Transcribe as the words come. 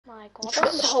my god,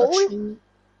 this is a hole.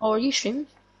 Oh, are you streaming?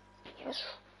 Yes.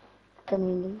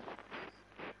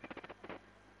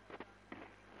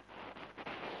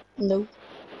 No.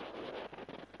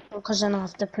 Because then I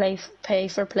have to pay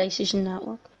for PlayStation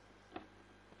Network.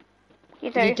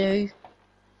 You do? You do.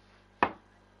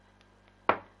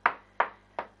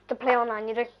 To play online,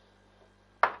 you do.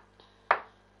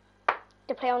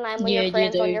 To play online with Yeah, your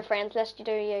friends you on do. your friends list, you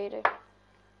do, yeah, you do.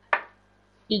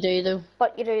 You do, though.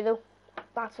 But you do, though.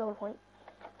 That's the whole point.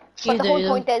 You But the do, whole though.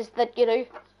 point is that you do.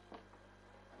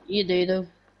 You do, though.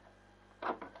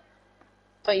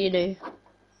 But you do.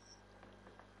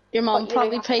 Your mom But you do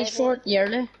probably have to pay pays for it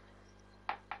yearly.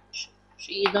 So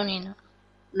you don't need it.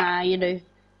 Nah, you do.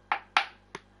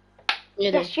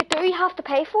 You do. Yes, you do have to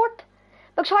pay for it.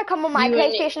 Because how come on my You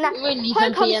wouldn't- PlayStation you wouldn't How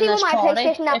even come be in see when this my party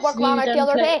PlayStation Network if you ran out the didn't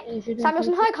other play- day? if you didn't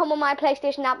Samuelson, play- how come on my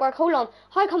PlayStation Network, hold on,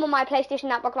 how come on my PlayStation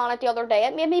Network ran out the other day?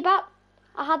 It made me bet.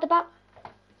 I had to bet.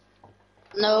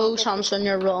 No, Samson,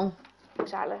 you're wrong.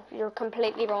 Exactly. You're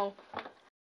completely wrong.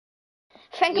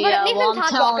 Think about Yeah, it. well, Nathan's I'm had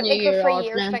telling Rocket you, League for you're 3 odd,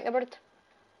 years. man. Think about it.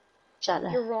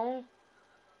 Exactly. You're wrong.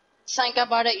 Think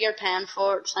about it, you're paying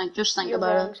for it. Just think You're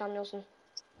about wrong, it. Samuelson.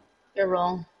 You're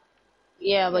wrong.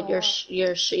 Yeah, but You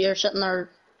you're sitting there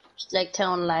like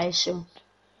telling lies, so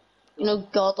you know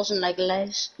God doesn't like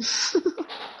lies.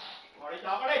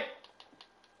 Alright.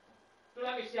 Don't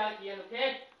let me see that again,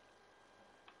 okay?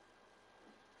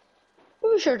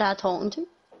 Who's your dad talking to?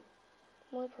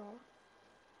 My brother.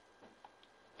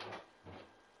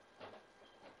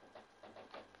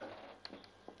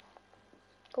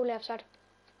 Go left side.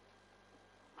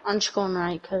 I'm just going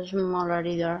right because I'm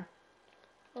already there.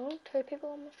 Oh, 2 people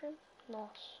on the stream. Nice.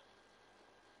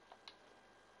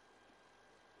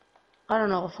 I don't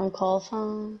know if I'm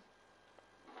qualifying.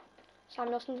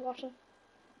 Samuelson's watching.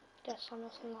 Yes,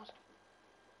 Samuelson lad.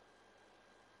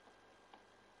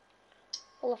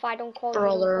 Well, if I don't call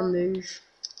Brother, you, move.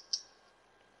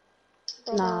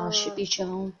 brother, Nah, I should be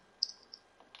chilling.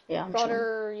 Yeah, I'm chilling.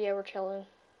 brother, yeah, we're chilling.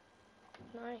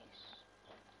 Nice.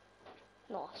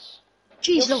 Nice.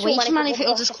 Jeez You have Louise, so many people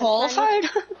crossed just the finish line.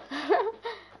 qualified.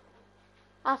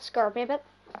 That scared me a bit.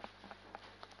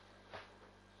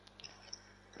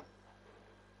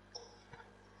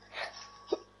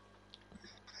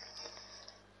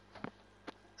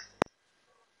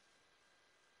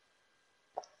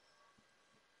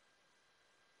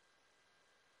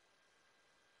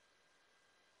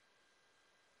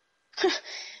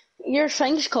 Your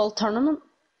thing's called tournament.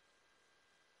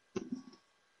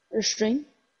 Your stream.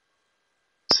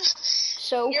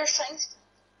 So, Your thing's.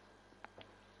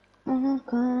 Oh,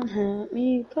 can't help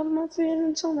me put my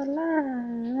feelings on the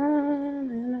line,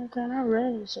 and I gotta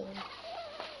raise it. Sorry,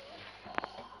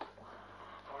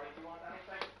 do you want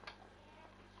anything?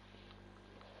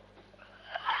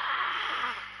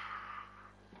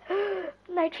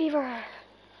 night fever.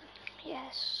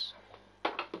 Yes.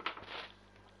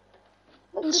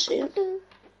 Let's see it. You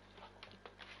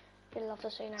love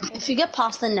to see night fever. If you get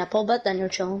past the nipple bit, then you're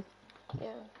chilling. Yeah.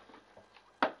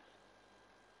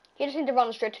 You just need to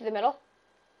run straight to the middle.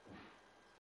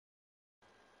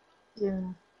 Yeah.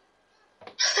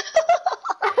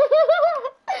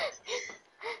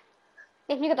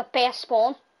 If you got the best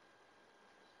spawn.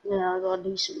 Yeah, I got a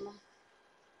decent one.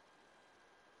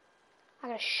 I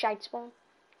got a shite spawn.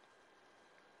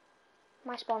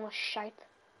 My spawn was shite.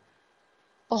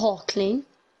 Oh, clean.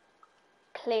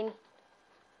 Clean.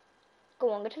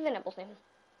 Go on, get to the nipples, Nathan.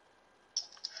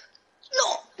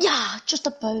 No, yeah, just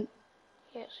about.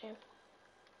 Yeah, same.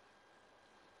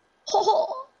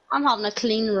 Oh, I'm having a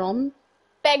clean run.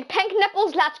 Big pink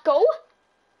nipples, let's go!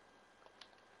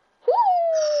 Woo!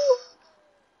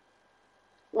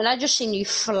 When I just seen you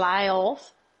fly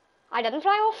off. I didn't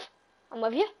fly off. I'm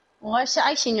with you. Oh, I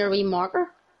seen your wee marker.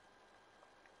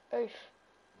 Oof.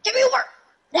 Give me over.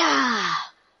 Yeah.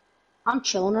 I'm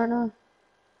chilling right now.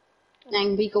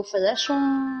 Then we go for this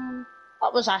one.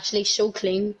 That was actually so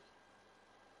clean.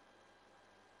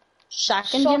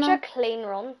 Second, Such you know. a clean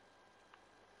run.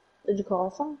 Did you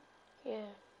qualify? Yeah,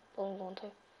 but I'm going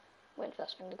to. Wait for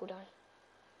this thing to go down.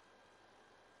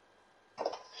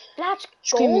 Let's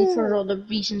Screaming go! for other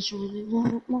reasons. Really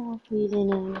want more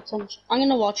feeling and attention. I'm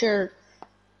gonna watch your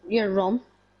run.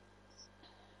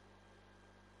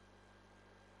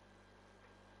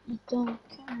 I don't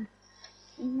care.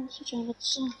 Your message I would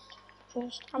send.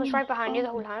 First I was right behind you the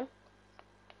whole time.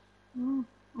 No,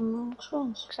 I'm not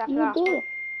trust. Except for You that do one. it.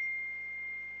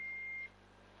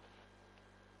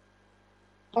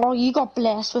 Oh, you got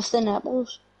blessed with the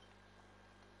nipples.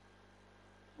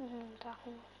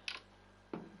 Definitely.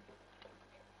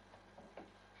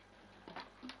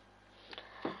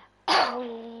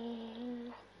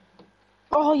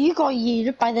 Oh, you got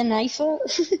yeeted by the knife. I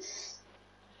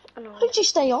know. How'd you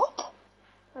stay up?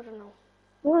 I don't know.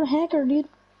 You're a hacker, dude.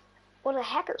 What a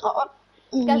hacker. Oh,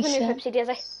 That's the new shit. Hoopsie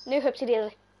Daisy. New Hoopsie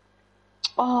Daisy.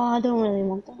 Oh, I don't really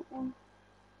want that one.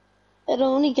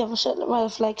 It'll only give us it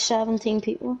with like 17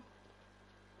 people.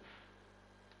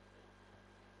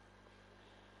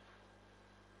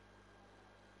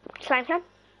 Slime time.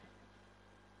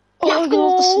 Oh, Let's I'd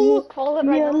love to see go! it. Call it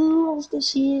right Yeah, I'd now. love to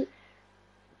see it.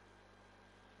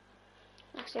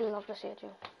 Actually, love to see it too.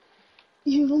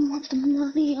 You don't want the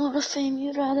money or the fame,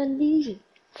 you'd rather leave it.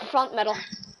 Front middle.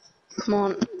 Come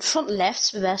on, front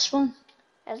left's the best one.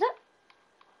 Is it?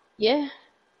 Yeah.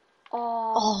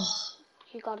 Oh, Oh,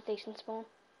 you got a decent spawn.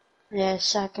 yeah,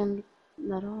 second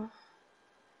middle.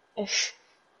 Ish.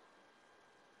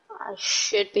 I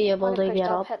should be able Only to pushed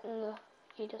get up, up. hitting the...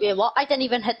 You just Yeah, what? I didn't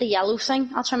even hit the yellow thing.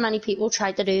 That's how many people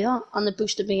tried to do that, and they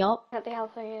boosted me up. hit the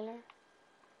health healer.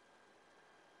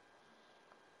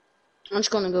 I'm just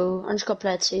gonna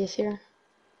play it safe here.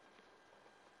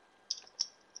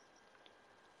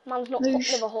 Man's not Move.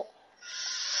 never hot.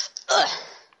 Ugh.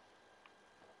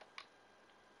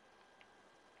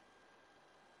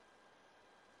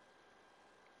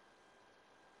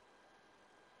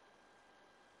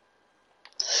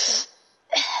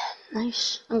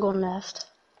 Nice. I'm going left.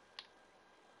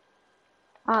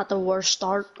 I had the worst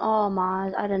start. Oh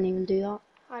man, I didn't even do that.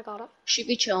 I got it. Should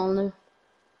be chilling now.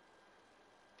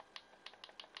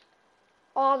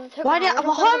 Oh, they took Why the hammer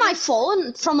jump how out am of I it.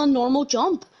 falling from a normal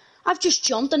jump? I've just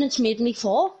jumped and it's made me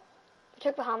fall. They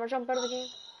took the hammer jump out of the game.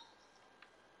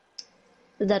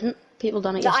 They didn't. People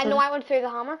done it I yesterday. know I went through the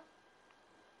hammer.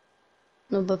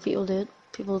 No, but people did.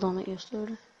 People done it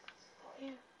yesterday. Oh,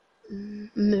 yeah.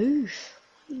 Move.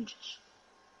 You just...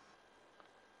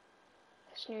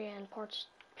 This new end parts.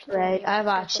 Right, I've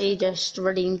actually just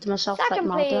redeemed myself Second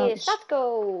like mad. place. Let's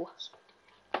go.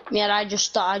 Yeah, I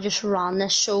just ran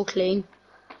this so clean.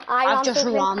 I I've ran just so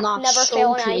clean. ran that Never so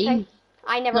fail in clean. anything.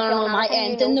 I never fail No, in my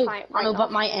anything. ending, you know, though. right I know, but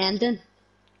off.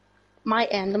 my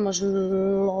ending was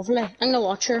lovely. I'm gonna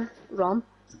watch her run.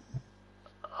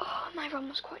 Oh, my run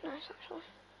was quite nice actually.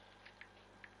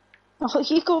 Oh,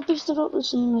 you got boosted up the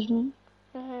same as me.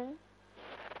 Mhm.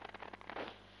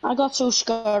 I got so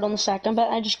scared on the second bit,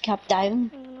 I just kept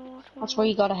diving. I don't know what's going That's on. where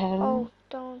you got ahead of me. Oh,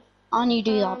 don't. And you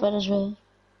do that bit as well.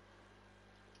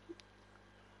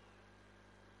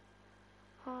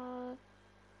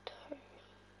 Two.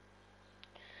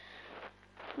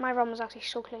 My run was actually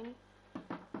so clean.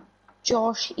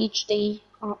 Josh HD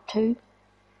up 2.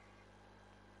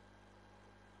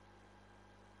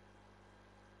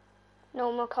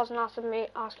 No, my cousin asked me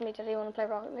did he want to play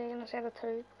Rocket League, and I said a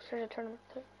 2. There's a tournament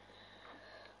 2.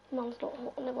 Man's not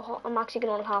hot, never hot. I'm actually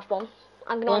going on at half 1.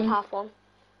 I'm going on at half 1.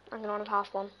 I'm going on at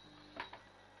half 1.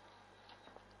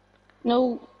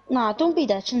 No, nah, don't be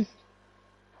ditching.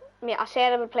 Mate, I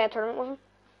said I would play a tournament with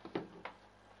him.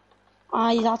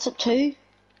 Aye, that's at 2.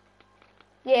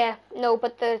 Yeah, no,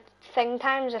 but the thing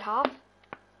time's at half.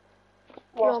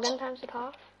 What? Login time's at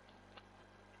half.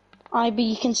 Aye, but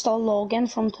you can still log in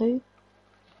from 2.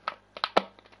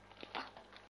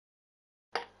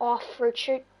 Oh, fruit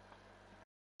shoot.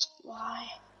 Why?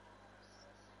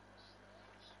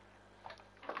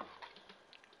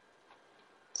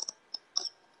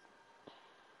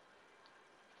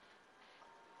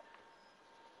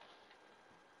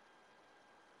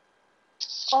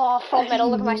 Oh, front middle,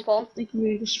 look at my spawn.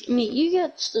 Mate, you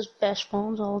get the best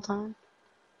spawns all the time.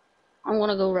 I'm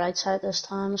gonna go right side this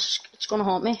time. It's gonna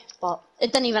haunt me, but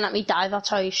it didn't even let me die. That's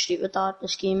how stupid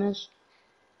this game is.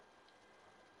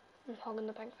 I'm hogging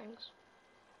the pink things.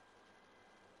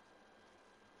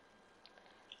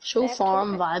 So far,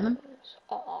 I'm vibing.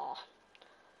 Oh.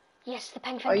 Yes, the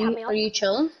pink Are thing kept me up. you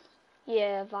chilling?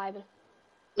 Yeah, vibing.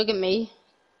 Look at me.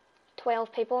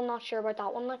 12 people, I'm not sure about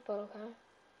that one, like, but okay.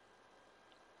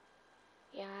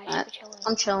 Yeah, I should be chilling.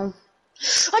 I'm chilling.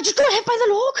 I just got hit by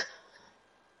the log!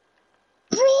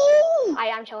 Bro! I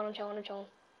am chilling, I'm chilling.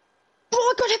 Bro,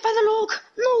 I got hit by the log!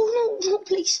 No,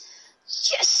 please.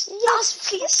 Yes, last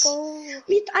place! Go.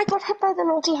 Wait, I got hit by the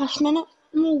log last minute.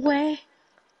 No way.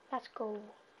 Let's go.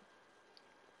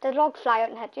 Did the log fly out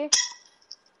and hit you?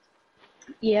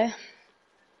 Yeah.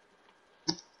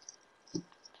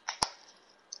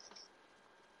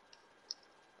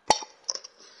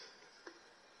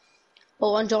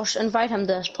 Oh, and Josh, invite him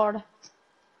to this party.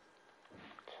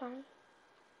 Fine.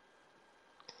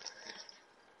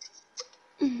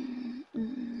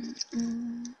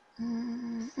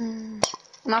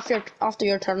 And after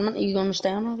your tournament, are you going to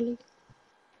stay on our league?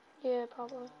 Yeah,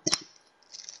 probably.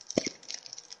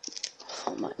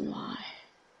 Oh my.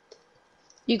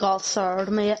 You got third,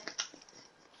 mate.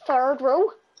 Third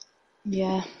row?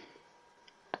 Yeah.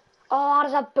 Oh, that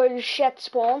is a bullshit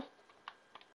spawn.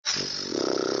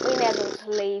 We may as well just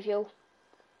leave you.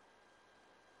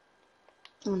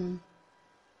 Oh no.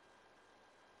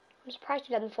 I'm surprised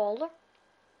you didn't fall there.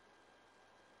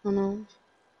 Oh no.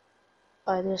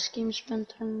 By this game's been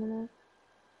terminated.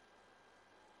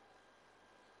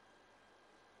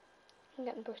 I'm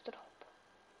getting boosted up.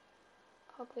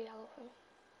 Ugly yellow thing.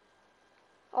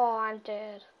 Oh, I'm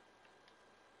dead.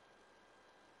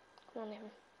 Come on, Nathan.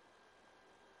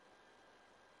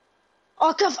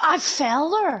 Oh, I fell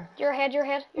there. You're ahead, you're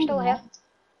ahead. You're still ahead.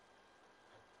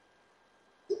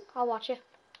 I'll watch you.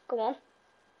 Go on.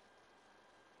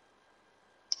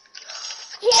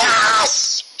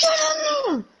 Yes! Get in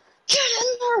there! Get in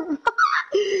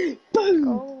there! Boom!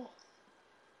 Go.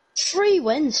 3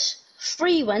 wins.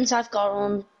 3 wins I've got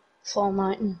on Fall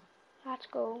Mountain. Let's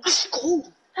go. Let's go!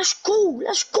 Let's go!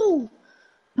 Let's go!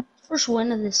 First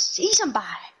win of the season, bye.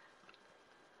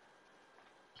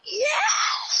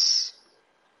 Yes!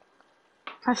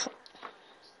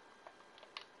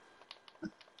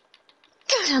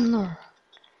 Get in there!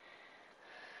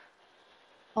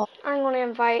 Oh, I'm going to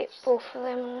invite both of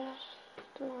them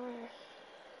tomorrow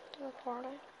to the party.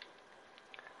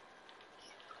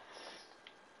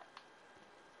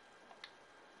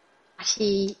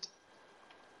 actually,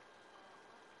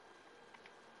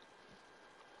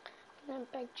 And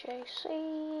then Big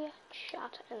JC,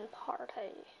 chat and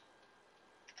party.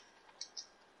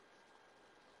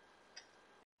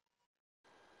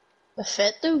 the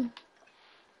fit though.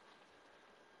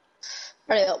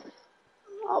 Hurry up.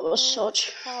 That was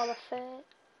such. Oh, the fit.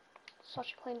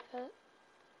 Such a clean fit.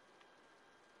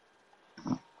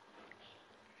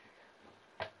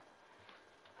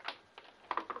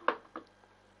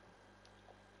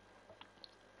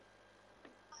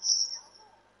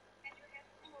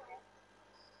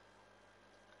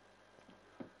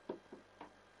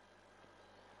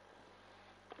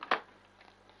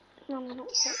 No, I'm not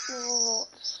what.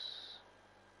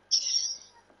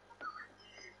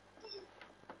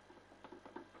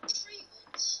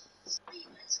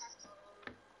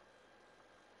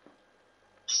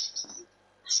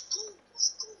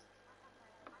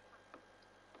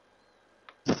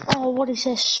 Oh, what is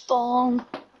this spawn?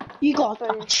 You got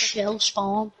Bullshit. that chill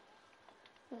spawn.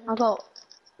 I got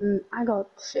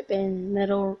flipping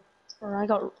middle, or I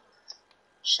got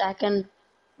second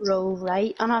row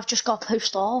right, and I've just got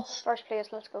pushed off. First place,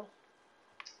 let's go.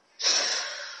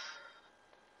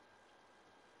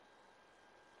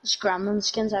 This Gremlin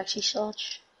skin's actually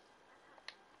such.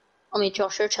 I mean,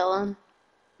 Josh, you're chilling.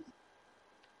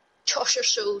 Josh, you're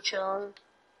so chilling.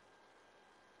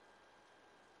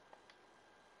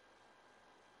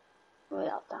 Way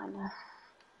up down there.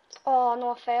 Oh,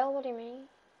 no, I failed. What do you mean?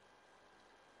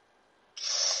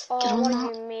 Get Oh, on what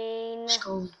that. do you mean? Let's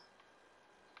go.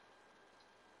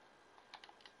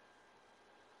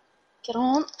 Get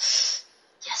on.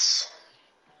 Yes.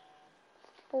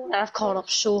 Fourth I've caught up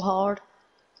place. so hard.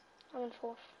 I'm in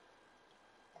fourth.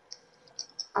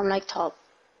 I'm like top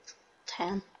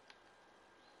 10.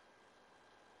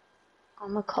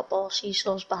 I'm a couple of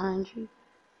seesaws behind you.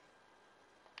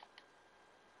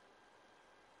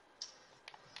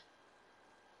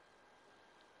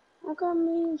 I got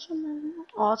me something.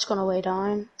 Oh, it's gonna way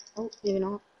down. Oh, maybe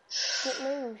not. Don't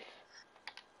move.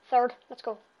 Third, let's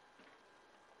go.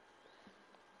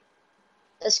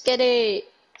 Let's get it.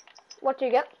 What do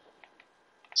you get?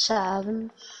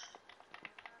 7.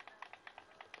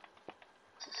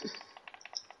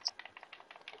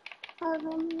 I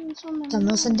got me something.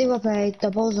 Tama sa di ba by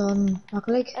doubles on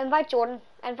Rocket Invite Jordan.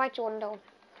 Invite Jordan down.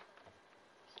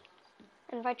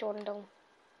 Invite Jordan down.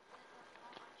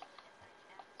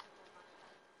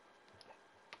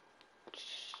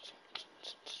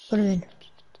 What do you mean?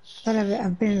 Thought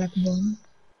I've been in like one.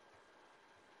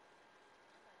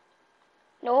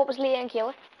 No, it was Leah and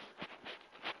Kayla.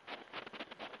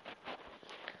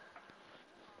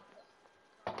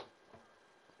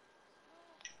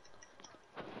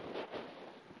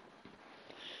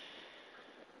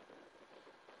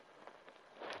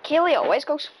 Kaylee always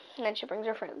goes, and then she brings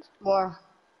her friends. More.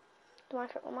 To my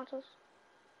football matches.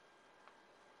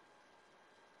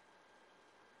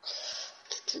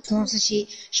 She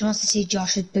wants to see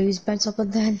Josh's booze bounce up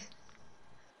and down.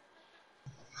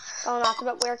 Oh, no, that's a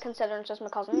bit weird considering it's just my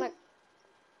cousin. Like,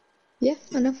 Yeah,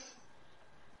 I know.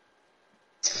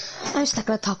 I'm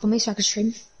sticking on top of me so I can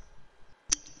stream.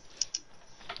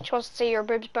 she wants to see your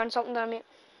boobs bounce up and down, mate.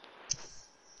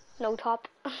 No top.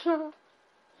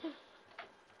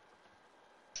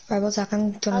 Right, 1 second,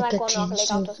 I'm I gonna like get going Rocket changed. League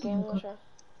So after this game, for sure.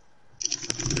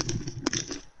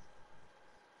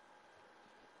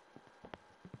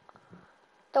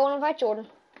 Don't invite Jordan.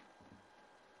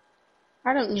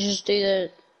 Why don't you just do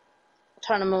the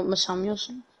tournament with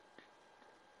Samuelson?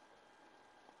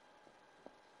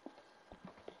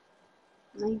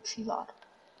 Ain't too bad.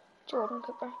 Jordan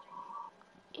Cooper.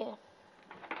 Yeah.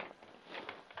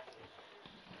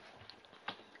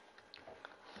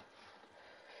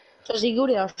 Does he go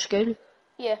to our school?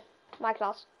 Yeah. My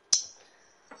class.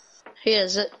 Who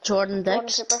is it? Jordan Jordan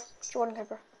Dix? Cooper. Jordan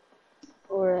Cooper.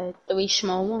 Or the wee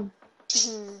small one?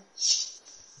 Hmm.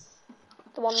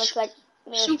 The one that's like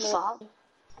near So small.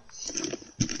 fat.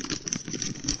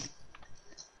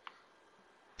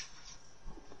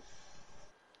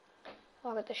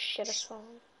 Look at the shittest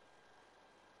phone.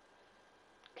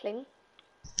 Clean.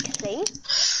 Clean?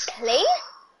 Clean?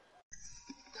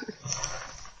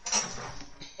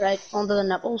 Right, onto the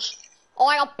nipples. Oh,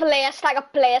 I got blessed. I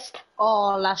got blessed.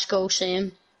 Oh, let's go,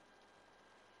 Sam.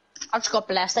 I just got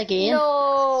blessed again.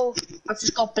 No. I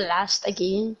just got blessed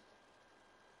again.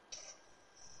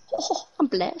 Oh, I'm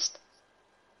blessed.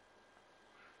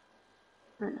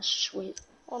 That's sweet.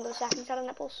 On the second set of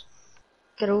nipples.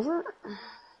 Get over it.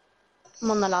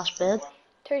 I'm on the last bed.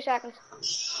 2 seconds.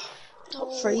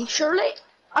 Top 3, surely?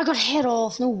 I got hit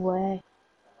off, no way.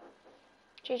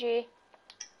 GG.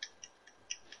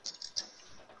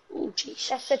 Oh, jeez.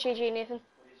 That's the GG, Nathan.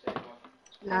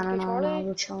 No,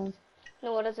 we're chilling.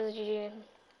 No, it is a GG, Nathan.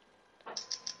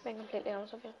 Being completely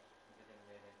honest with you.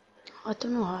 I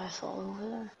don't know how I fell over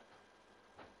there.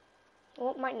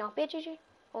 Well, it might not be a GG.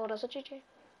 Oh, it is a GG.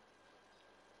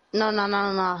 No,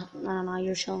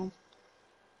 you're chilling.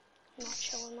 I'm not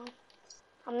chilling, man.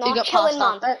 I'm You not got chilling, past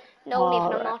man. that bit? No, Nathan,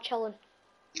 I'm Alright. not chilling.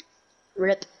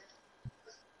 Rip.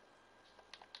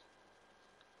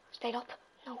 Stayed up.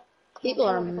 No. Come People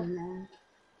on, are 10 more people. 10 mad.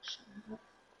 more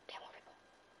people.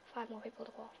 5 more people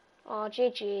to go. Oh,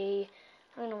 GG.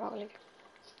 I'm in a Rocket League.